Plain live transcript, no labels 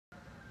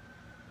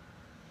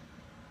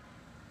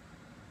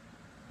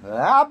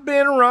I've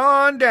been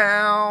run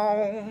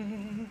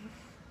down.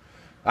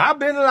 I've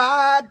been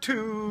lied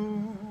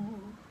to.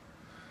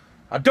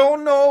 I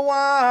don't know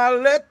why I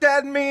let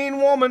that mean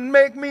woman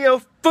make me a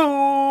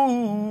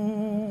fool.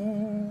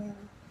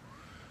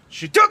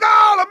 She took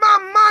all of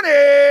my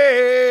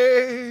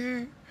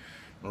money,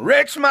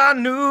 wrecked my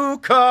new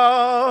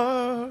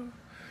car.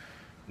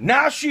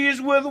 Now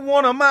she's with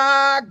one of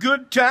my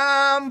good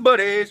time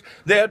buddies.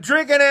 They're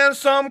drinking in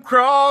some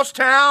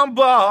crosstown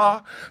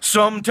bar.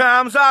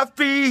 Sometimes I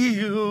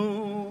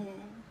feel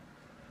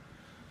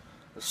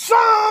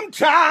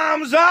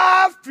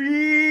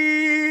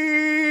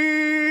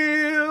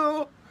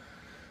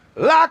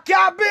like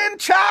I've been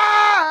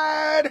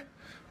tied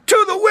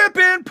to the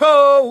whipping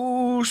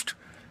post.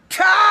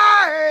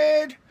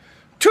 Tied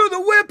to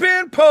the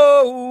whipping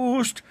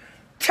post.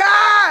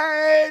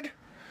 Tied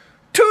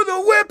to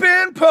the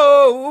whipping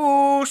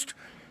post.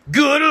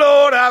 Good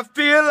Lord, I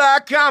feel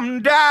like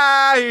I'm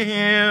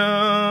dying.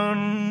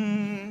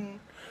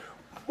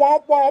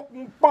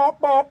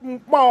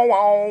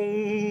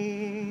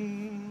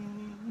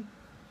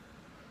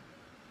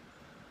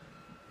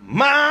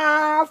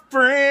 My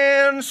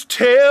friends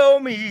tell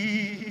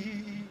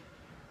me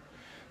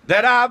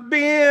that I've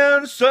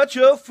been such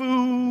a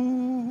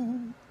fool,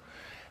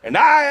 and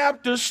I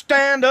have to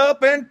stand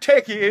up and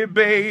take it,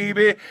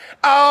 baby,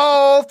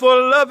 all for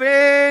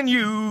loving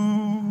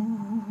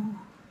you.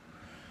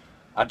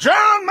 I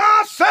drown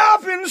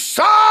myself in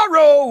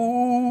sorrow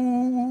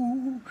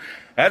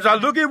as I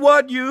look at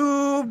what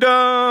you've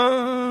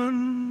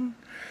done.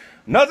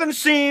 Nothing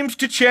seems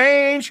to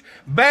change,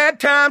 bad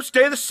times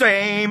stay the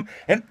same,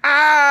 and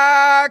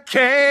I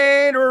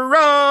can't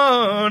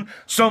run.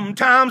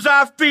 Sometimes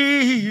I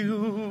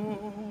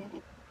feel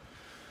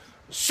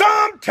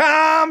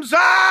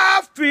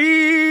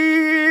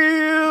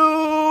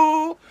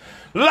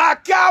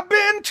like I've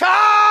been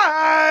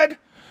tied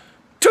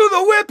to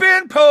the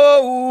whipping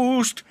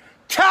post.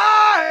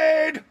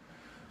 Tied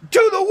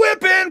to the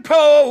whipping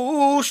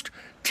post.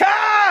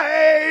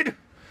 Tied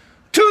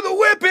to the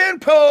whipping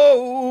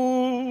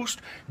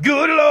post.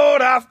 Good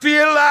Lord, I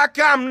feel like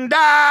I'm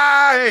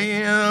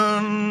dying.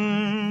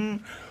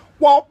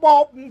 Womp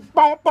womp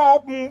womp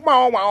womp womp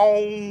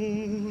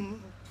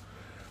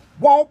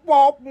womp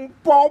womp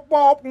womp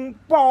womp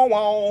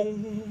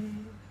womp.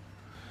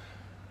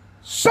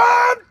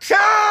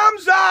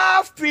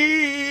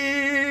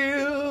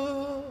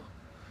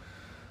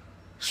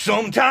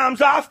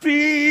 Sometimes I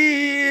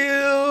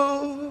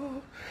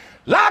feel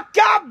like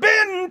I've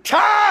been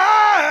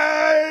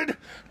tied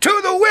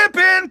to the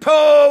whipping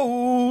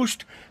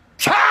post.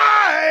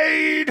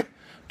 Tied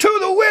to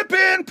the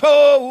whipping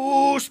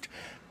post.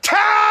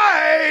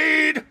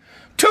 Tied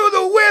to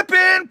the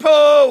whipping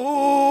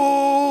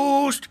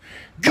post.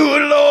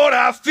 Good Lord,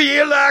 I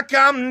feel like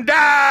I'm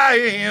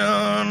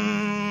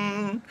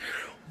dying.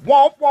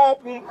 Womp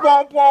womp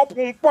womp womp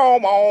womp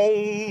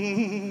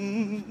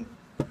womp.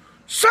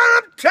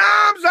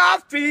 Sometimes I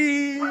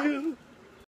feel